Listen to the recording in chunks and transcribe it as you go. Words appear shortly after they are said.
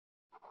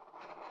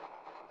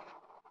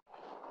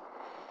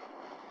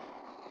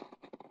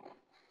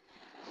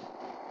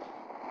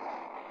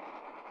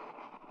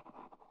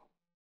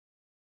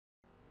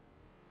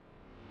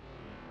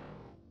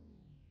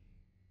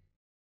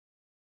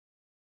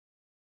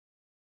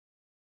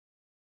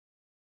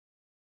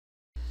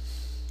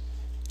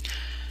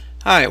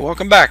Hi,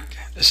 welcome back.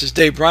 This is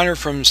Dave Briner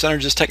from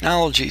Synergist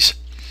Technologies.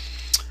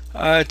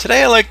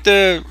 Today I'd like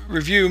to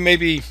review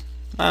maybe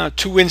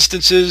two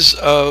instances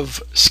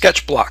of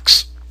sketch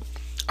blocks.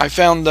 I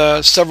found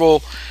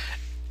several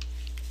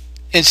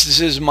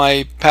instances in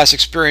my past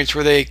experience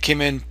where they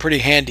came in pretty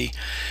handy.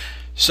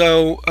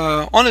 So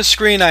on the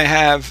screen I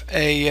have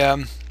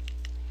a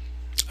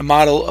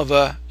model of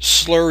a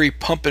slurry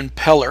pump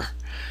impeller,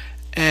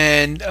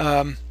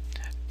 and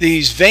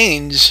these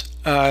vanes,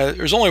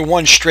 there's only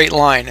one straight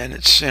line, and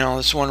it's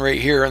this one right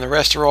here, and the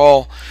rest are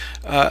all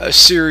a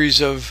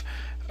series of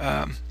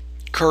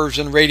curves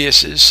and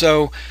radiuses.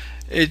 So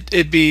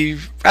it'd be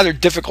rather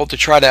difficult to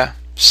try to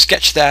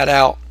sketch that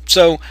out.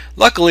 So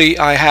luckily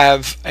I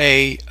have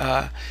an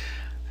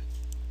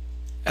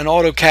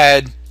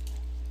AutoCAD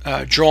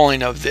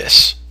drawing of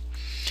this.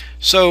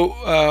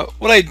 So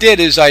what I did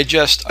is I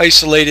just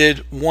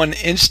isolated one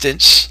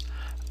instance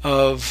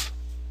of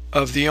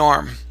the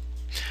arm.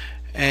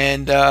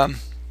 And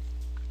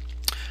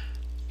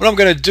what I'm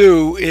going to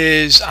do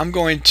is I'm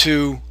going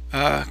to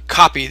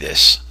copy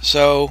this.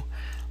 So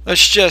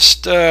let's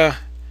just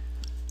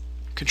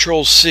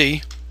Control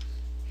C,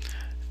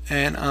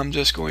 and I'm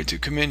just going to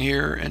come in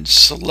here and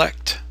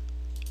select.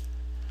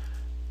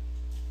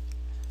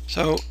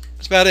 So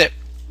that's about it.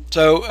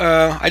 So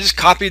I just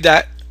copied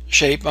that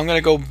shape. I'm going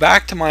to go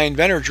back to my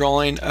Inventor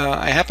drawing.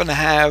 I happen to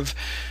have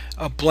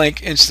a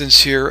blank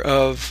instance here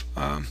of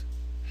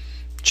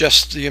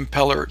just the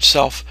impeller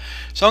itself.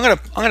 So I'm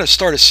going to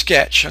start a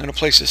sketch. I'm going to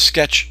place a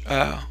sketch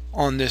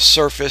on this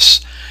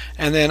surface,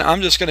 and then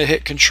I'm just going to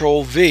hit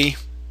Control V,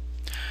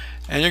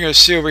 and you're going to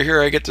see over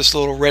here I get this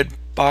little red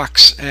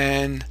box,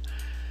 and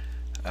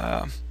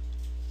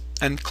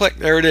click.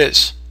 There it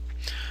is.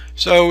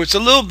 So it's a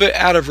little bit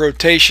out of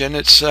rotation.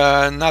 It's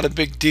not a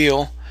big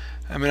deal.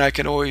 I mean, I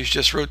can always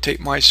just rotate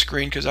my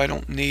screen because I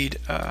don't need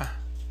there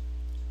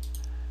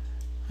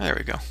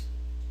we go.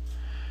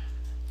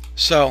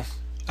 So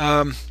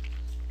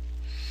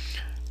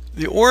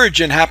the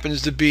origin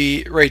happens to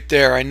be right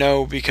there. I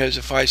know because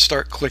if I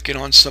start clicking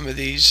on some of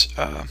these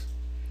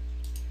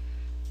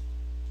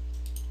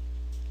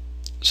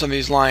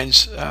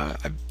lines,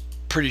 I'm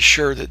pretty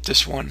sure that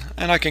this one,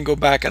 and I can go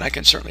back and I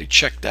can certainly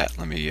check that.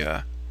 Let me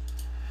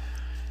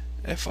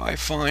if I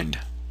find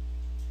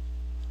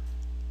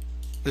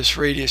this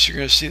radius, you're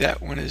going to see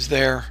that one is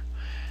there,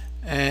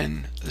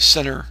 and the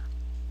center.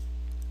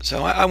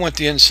 So I want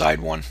the inside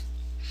one.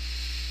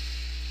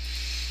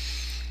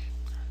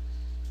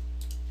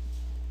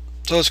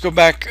 So let's go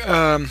back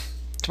to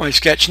my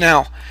sketch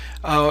now.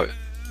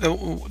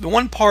 The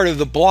one part of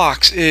the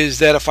blocks is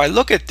that if I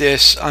look at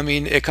this, I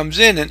mean, it comes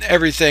in and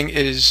everything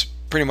is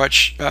pretty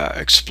much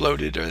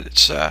exploded.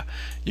 It's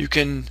you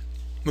can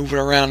move it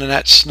around, and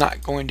that's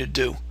not going to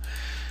do.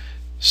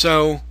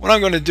 So what I'm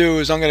going to do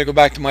is I'm going to go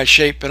back to my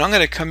shape, and I'm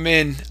going to come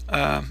in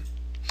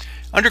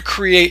under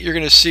Create. You're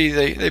going to see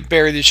they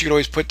bury this. You can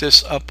always put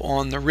this up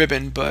on the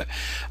ribbon, but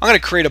I'm going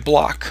to create a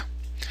block,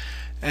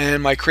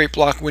 and my Create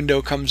Block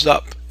window comes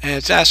up, and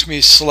it's asking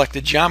me to select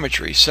the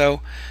geometry.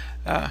 So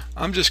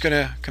I'm just going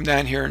to come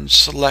down here and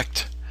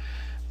select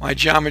my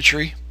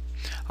geometry.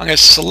 I'm going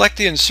to select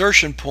the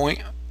insertion point,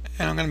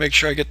 and I'm going to make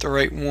sure I get the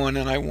right one,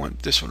 and I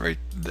want this one right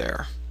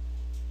there.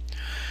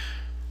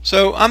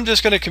 So I'm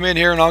just going to come in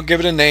here and I'll give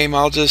it a name.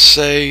 I'll just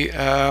say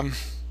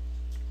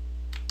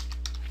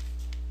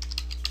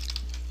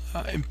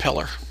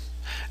Impeller,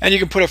 and you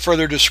can put a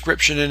further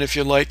description in if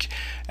you like,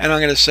 and I'm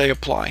going to say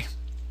apply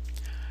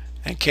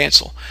and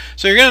cancel.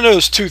 So you're going to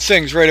notice two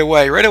things right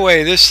away. Right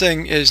away, this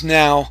thing is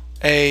now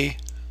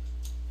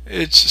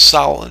it's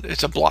solid.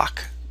 It's a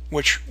block,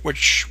 which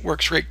works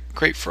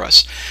great for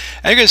us.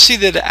 And you're going to see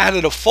that it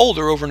added a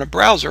folder over in the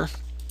browser,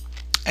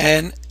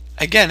 and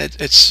again,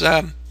 it's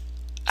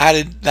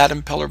added that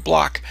impeller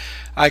block.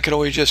 I could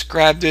always just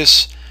grab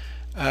this,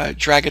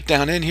 drag it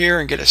down in here,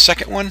 and get a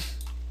second one,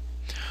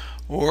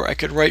 or I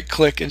could right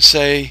click and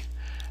say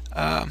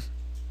what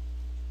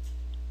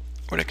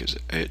is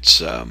it?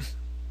 It's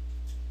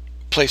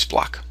place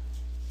block,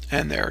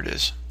 and there it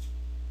is.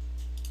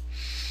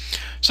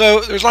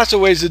 So there's lots of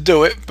ways to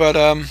do it, but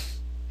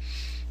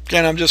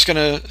again, I'm just going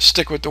to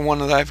stick with the one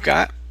that I've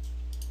got.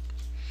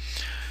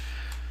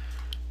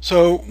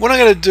 So what I'm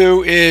going to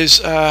do is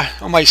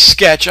on my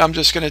sketch, I'm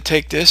just going to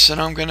take this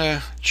and I'm going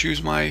to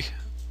choose my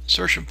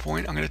insertion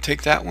point. I'm going to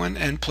take that one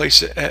and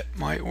place it at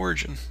my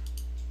origin,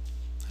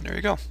 and there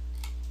you go.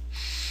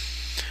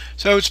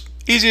 So it's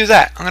easy as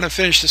that. I'm going to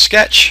finish the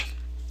sketch.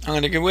 I'm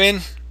going to go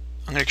in,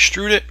 I'm going to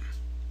extrude it,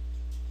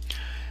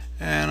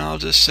 and I'll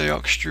just say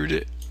I'll extrude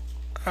it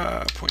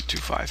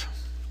 0.25.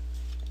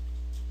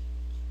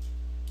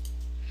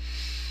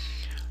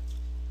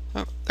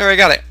 Oh, there, I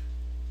got it.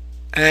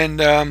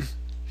 And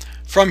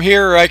from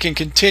here I can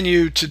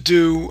continue to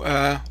do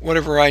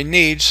whatever I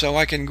need. So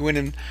I can go in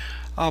and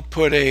I'll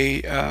put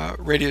a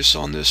radius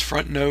on this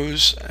front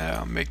nose,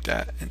 make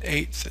that an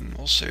 1/8, and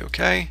we'll say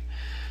OK.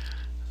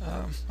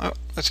 Oh,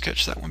 let's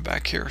catch that one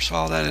back here. So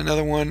I'll add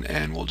another one,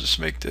 and we'll just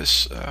make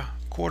this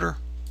 1/4.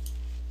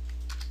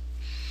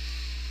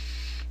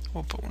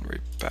 We'll put one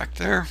right back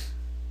there.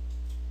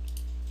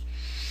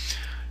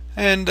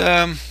 And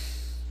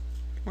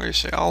what do you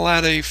say? I'll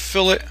add a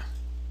fillet,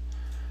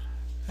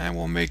 and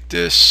we'll make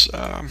this.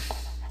 And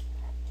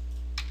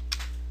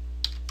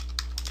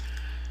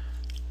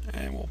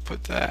we'll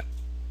put that.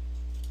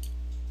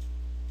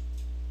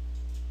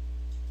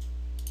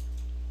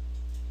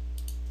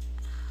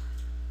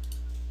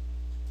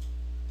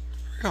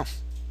 There we go.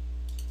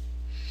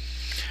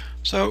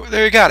 So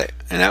there you got it,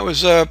 and that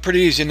was pretty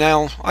easy.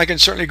 Now I can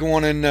certainly go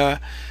on and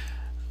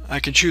I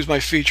can choose my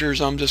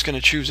features. I'm just going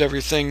to choose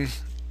everything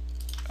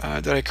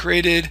that I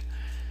created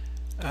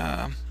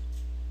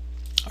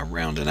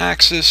around an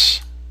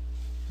axis,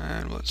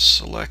 and let's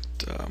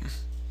select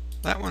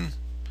that one,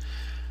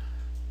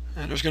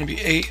 and there's going to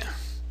be 8.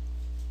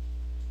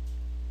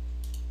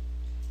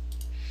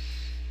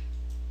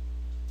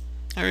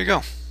 There you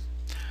go.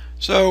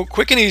 So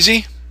quick and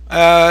easy.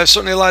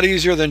 Certainly a lot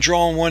easier than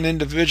drawing one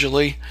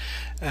individually,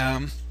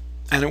 and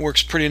it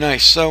works pretty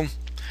nice. So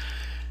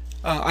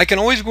I can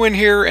always go in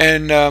here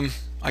and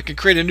I can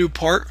create a new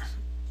part.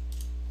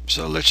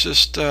 So let's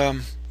just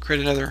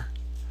create another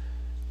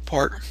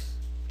part,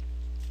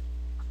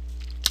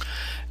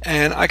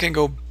 and I can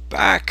go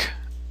back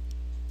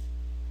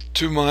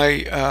to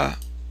my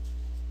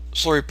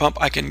slurry pump.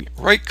 I can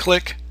right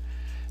click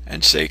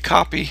and say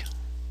copy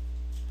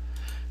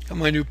of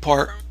my new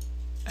part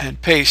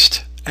and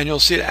paste, and you'll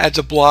see it adds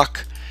a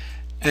block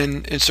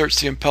and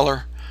inserts the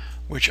impeller,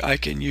 which I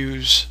can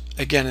use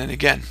again and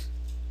again.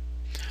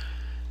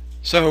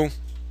 So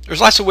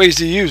there's lots of ways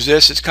to use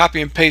this. It's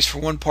copy and paste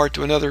from one part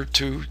to another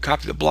to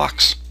copy the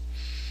blocks.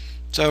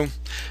 So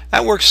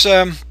that works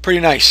pretty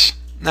nice.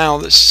 Now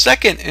the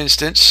second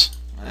instance,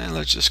 and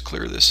let's just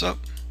clear this up.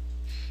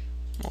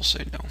 We'll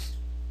say no,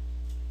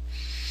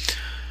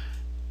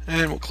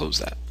 and we'll close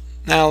that.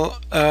 Now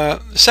the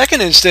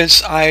second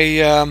instance,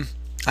 I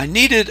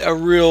needed a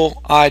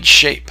real odd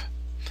shape.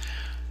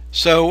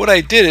 So what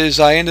I did is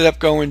I ended up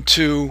going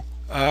to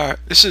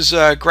this is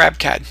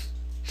GrabCAD,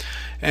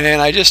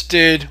 and I just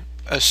did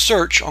a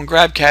search on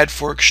GrabCAD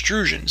for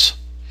extrusions,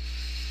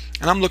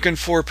 and I'm looking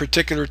for a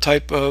particular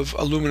type of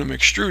aluminum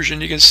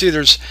extrusion. You can see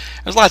there's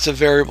lots of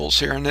variables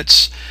here, and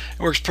it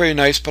works pretty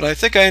nice, but I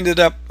think I ended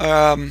up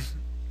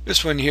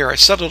this one here. I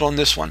settled on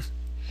this one,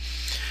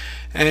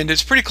 and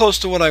it's pretty close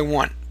to what I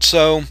want.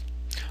 So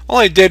all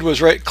I did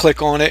was right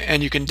click on it,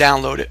 and you can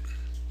download it.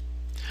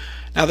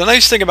 Now the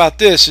nice thing about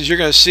this is you're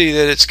going to see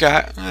that it's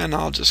got, and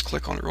I'll just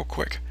click on it real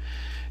quick.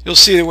 You'll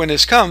see that when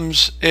this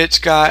comes, it's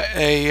got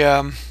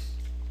a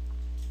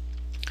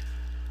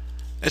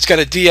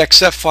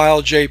DXF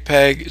file,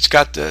 JPEG. It's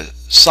got the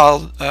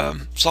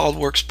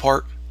SolidWorks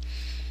part,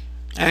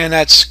 and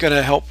that's going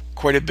to help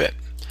quite a bit.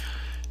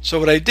 So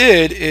what I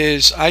did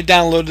is I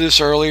downloaded this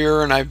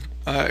earlier, and I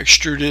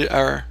extruded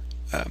or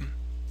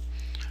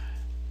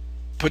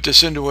put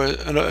this into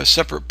a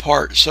separate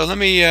part. So let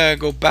me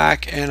go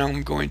back, and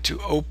I'm going to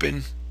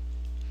open,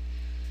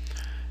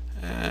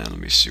 and let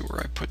me see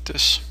where I put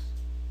this.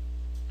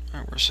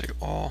 I'm going to say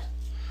all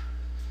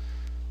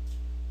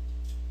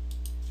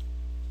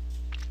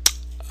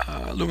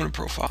aluminum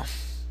profile.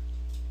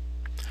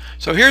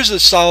 So here's the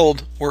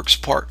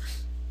SolidWorks part.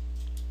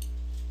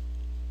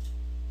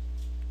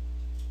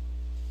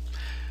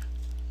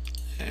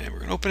 And we're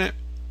going to open it,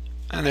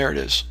 and there it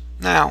is.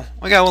 Now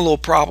I got one little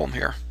problem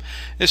here.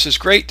 This is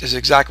great. This is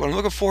exactly what I'm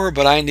looking for,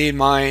 but I need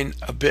mine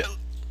a bit,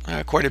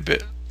 quite a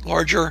bit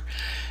larger.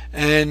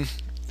 And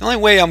the only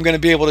way I'm going to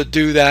be able to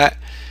do that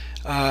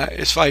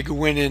is if I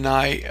go in and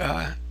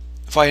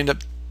if I end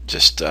up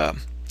just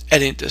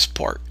editing this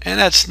part, and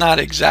that's not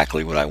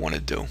exactly what I want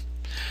to do.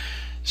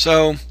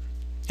 So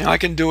I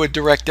can do a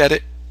direct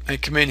edit and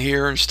come in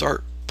here and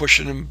start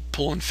pushing and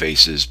pulling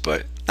faces,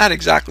 but not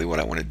exactly what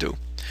I want to do.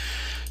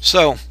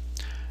 So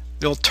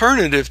the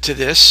alternative to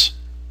this,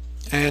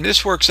 and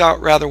this works out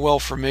rather well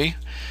for me,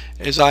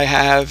 is I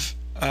have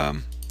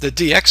the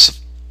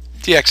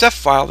DXF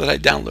file that I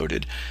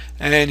downloaded,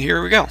 and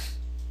here we go.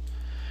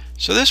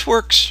 So this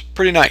works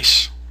pretty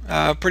nice,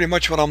 pretty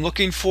much what I'm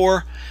looking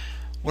for.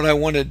 What I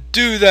want to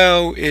do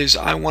though is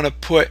I want to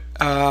put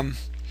well,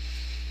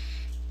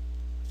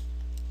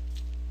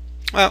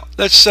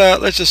 let's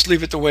just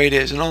leave it the way it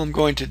is, and all I'm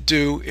going to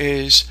do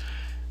is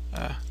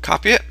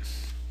copy it.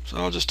 So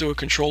I'll just do a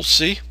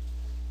Control-C.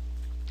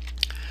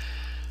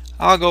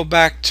 I'll go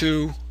back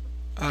to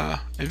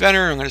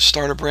Inventor. I'm going to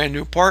start a brand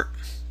new part,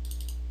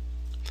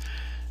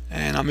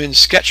 and I'm in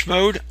sketch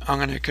mode. I'm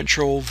going to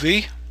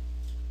Control-V.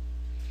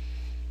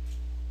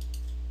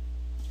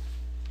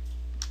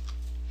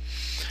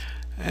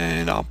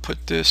 And I'll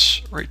put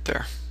this right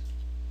there.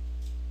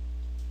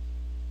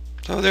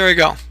 So there we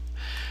go.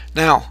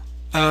 Now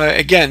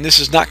again, this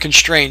is not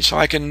constrained, so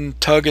I can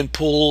tug and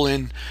pull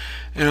and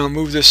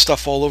move this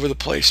stuff all over the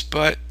place,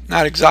 but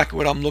not exactly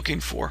what I'm looking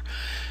for.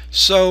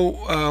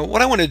 So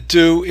what I want to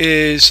do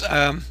is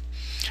while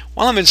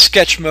I'm in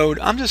sketch mode,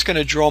 I'm just going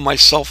to draw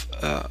myself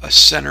a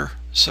center.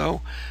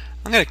 So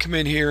I'm going to come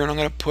in here, and I'm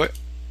going to put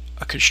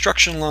a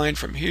construction line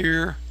from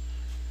here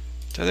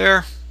to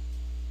there,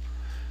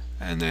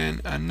 and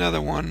then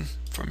another one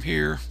from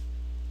here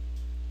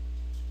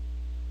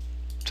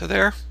to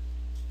there.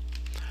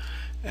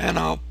 and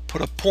I'll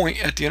put a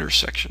point at the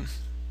intersection.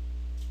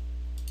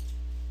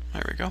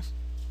 There we go.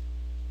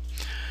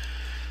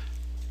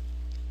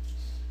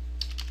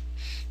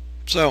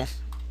 So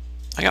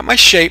I got my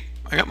shape,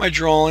 I got my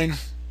drawing,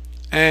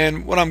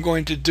 and what I'm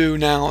going to do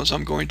now is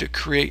I'm going to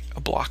create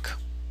a block.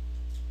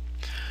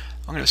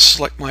 I'm going to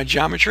select my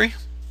geometry.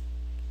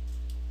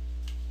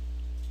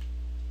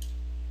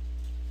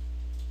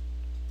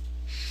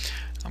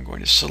 I'm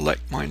going to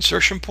select my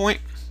insertion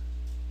point,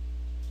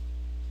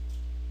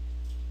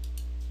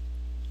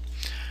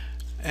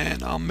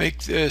 and I'll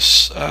make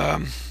this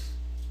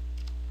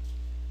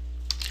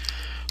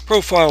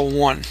profile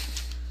 1.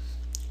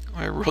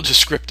 Real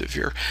descriptive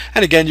here,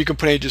 and again you can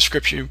put any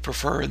description you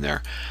prefer in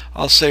there.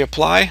 I'll say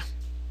apply,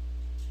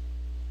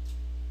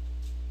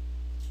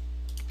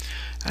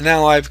 and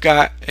now I've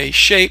got a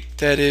shape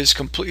that is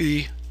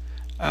completely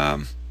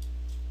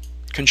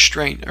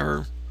constrained,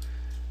 or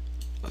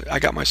I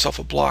got myself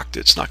a block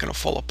that's not going to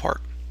fall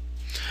apart.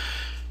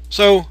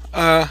 So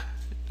and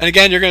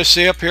again, you're going to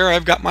see up here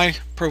I've got my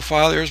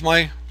profile. There's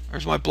my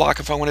block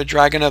if I want to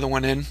drag another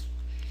one in.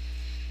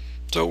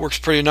 So it works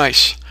pretty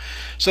nice.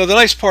 So the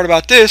nice part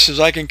about this is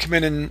I can come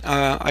in and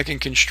I can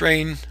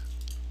constrain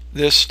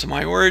this to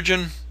my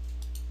origin.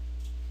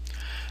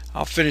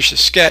 I'll finish the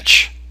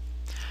sketch.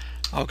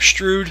 I'll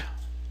extrude,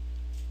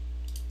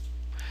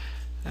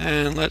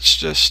 and let's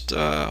just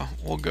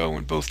we'll go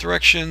in both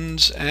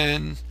directions,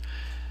 and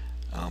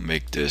I'll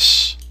make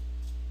this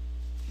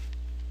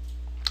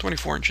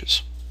 24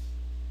 inches.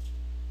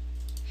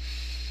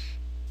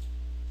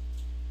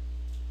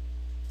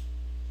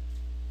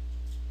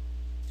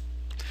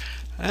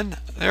 And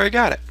there I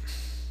got it.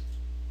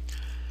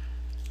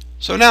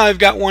 So now I've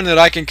got one that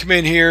I can come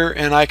in here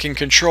and I can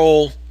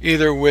control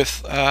either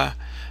with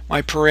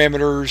my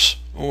parameters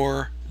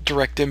or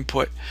direct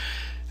input.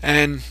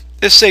 And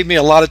this saved me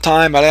a lot of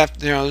time. I'd have,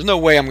 there's no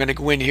way I'm going to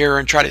go in here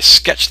and try to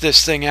sketch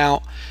this thing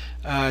out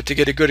to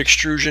get a good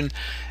extrusion.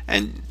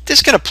 And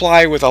this can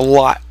apply with a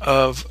lot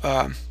of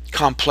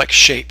complex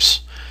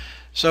shapes.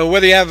 So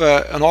whether you have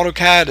an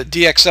AutoCAD, a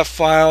DXF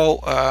file,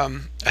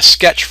 a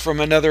sketch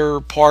from another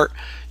part,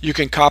 you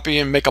can copy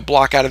and make a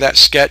block out of that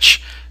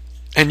sketch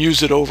and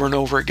use it over and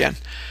over again.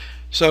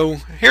 So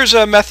here's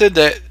a method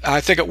that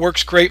I think it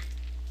works great,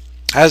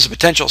 has the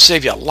potential to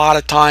save you a lot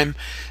of time,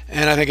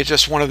 and I think it's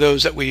just one of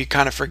those that we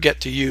kind of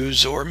forget to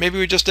use, or maybe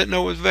we just didn't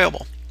know it was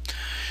available.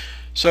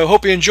 So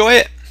hope you enjoy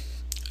it,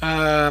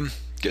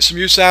 get some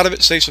use out of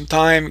it, save some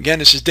time. Again,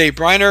 this is Dave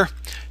Briner.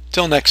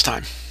 Till next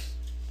time.